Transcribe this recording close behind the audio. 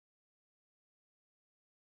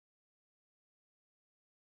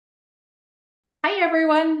Hi,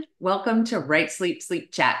 everyone. Welcome to RightSleep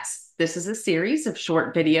Sleep Chats. This is a series of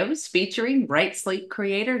short videos featuring RightSleep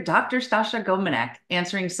creator Dr. Stasha Gominak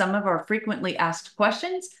answering some of our frequently asked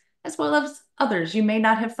questions, as well as others you may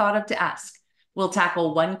not have thought of to ask. We'll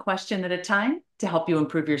tackle one question at a time to help you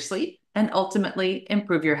improve your sleep and ultimately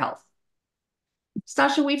improve your health.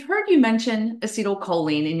 Stasha, we've heard you mention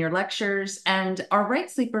acetylcholine in your lectures, and our right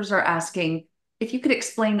sleepers are asking if you could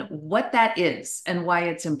explain what that is and why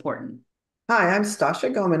it's important. Hi, I'm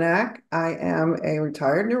Stasha Gominak. I am a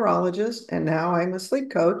retired neurologist and now I'm a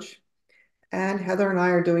sleep coach. And Heather and I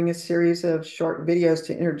are doing a series of short videos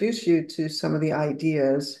to introduce you to some of the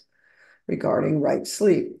ideas regarding right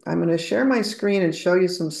sleep. I'm going to share my screen and show you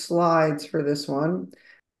some slides for this one.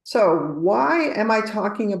 So, why am I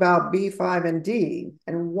talking about B5 and D?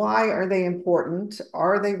 And why are they important?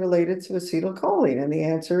 Are they related to acetylcholine? And the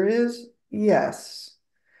answer is yes.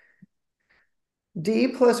 D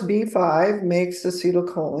plus B5 makes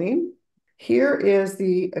acetylcholine. Here is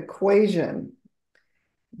the equation.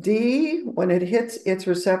 D, when it hits its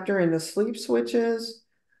receptor in the sleep switches,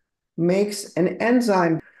 makes an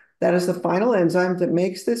enzyme. That is the final enzyme that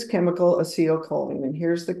makes this chemical acetylcholine. And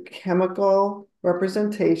here's the chemical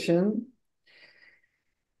representation.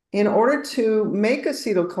 In order to make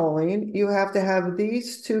acetylcholine, you have to have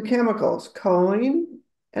these two chemicals, choline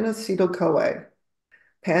and acetyl-CoA.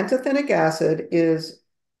 Pantothenic acid is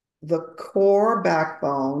the core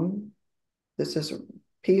backbone. This is a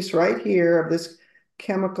piece right here of this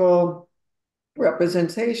chemical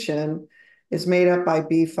representation is made up by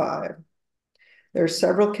B5. There are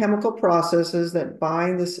several chemical processes that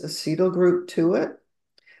bind this acetyl group to it,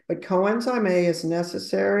 but coenzyme A is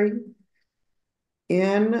necessary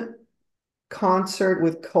in concert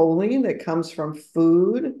with choline that comes from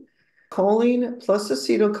food. Choline plus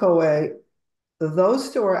acetyl-CoA, those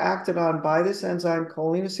two are acted on by this enzyme,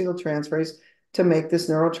 choline acetyltransferase, to make this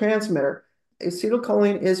neurotransmitter.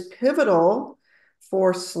 Acetylcholine is pivotal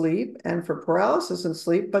for sleep and for paralysis in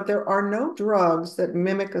sleep, but there are no drugs that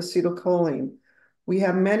mimic acetylcholine. We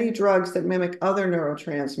have many drugs that mimic other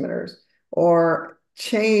neurotransmitters or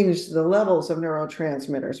change the levels of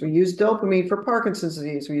neurotransmitters. We use dopamine for Parkinson's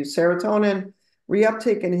disease. We use serotonin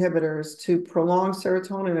reuptake inhibitors to prolong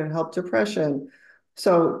serotonin and help depression.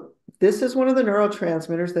 So this is one of the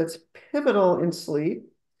neurotransmitters that's pivotal in sleep,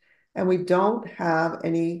 and we don't have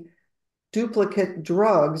any duplicate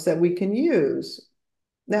drugs that we can use.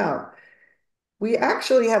 Now, we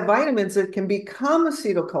actually have vitamins that can become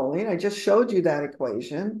acetylcholine. I just showed you that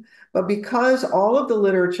equation. But because all of the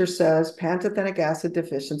literature says pantothenic acid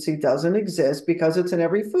deficiency doesn't exist because it's in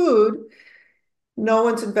every food, no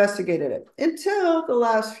one's investigated it until the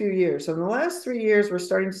last few years. So in the last 3 years, we're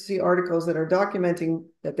starting to see articles that are documenting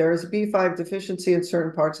that there is a B5 deficiency in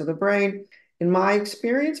certain parts of the brain. In my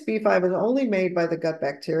experience, B5 is only made by the gut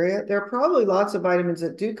bacteria. There are probably lots of vitamins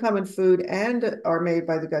that do come in food and are made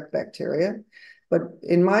by the gut bacteria. But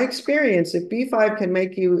in my experience, if B5 can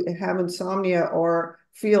make you have insomnia or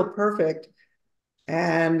feel perfect,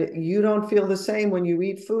 and you don't feel the same when you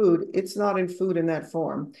eat food, it's not in food in that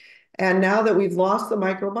form. And now that we've lost the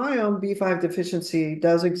microbiome, B5 deficiency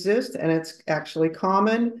does exist, and it's actually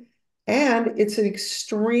common, and it's an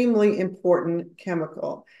extremely important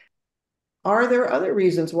chemical. Are there other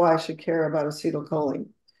reasons why I should care about acetylcholine?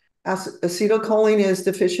 Acetylcholine is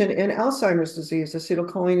deficient in Alzheimer's disease.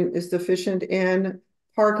 Acetylcholine is deficient in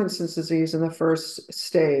Parkinson's disease in the first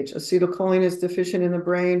stage. Acetylcholine is deficient in the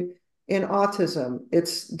brain in autism.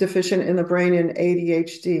 It's deficient in the brain in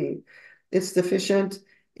ADHD. It's deficient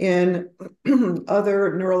in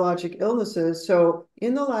other neurologic illnesses. So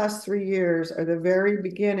in the last 3 years are the very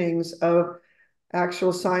beginnings of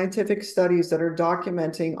actual scientific studies that are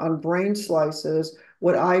documenting on brain slices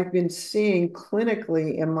what I've been seeing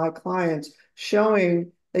clinically in my clients,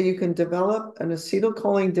 showing that you can develop an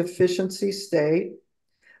acetylcholine deficiency state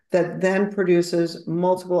that then produces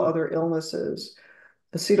multiple other illnesses.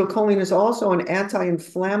 Acetylcholine is also an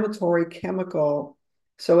anti-inflammatory chemical,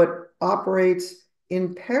 so it operates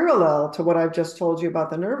in parallel to what I've just told you about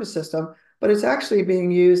the nervous system, but it's actually being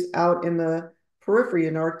used out in the periphery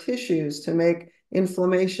in our tissues to make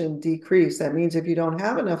inflammation decrease. That means if you don't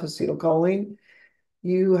have enough acetylcholine,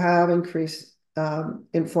 you have increased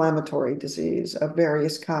inflammatory disease of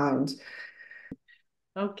various kinds.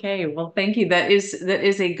 Okay, well, thank you. That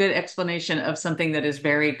is a good explanation of something that is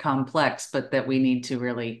very complex, but that we need to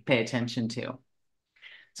really pay attention to.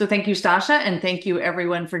 So thank you, Stasha, and thank you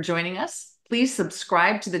everyone for joining us. Please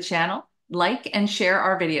subscribe to the channel, like and share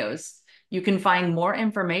our videos. You can find more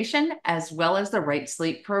information as well as the Right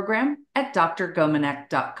Sleep program at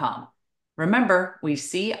drgominak.com. Remember, we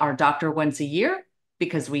see our doctor once a year,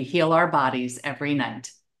 because we heal our bodies every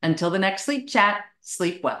night. Until the next sleep chat,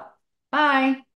 sleep well. Bye.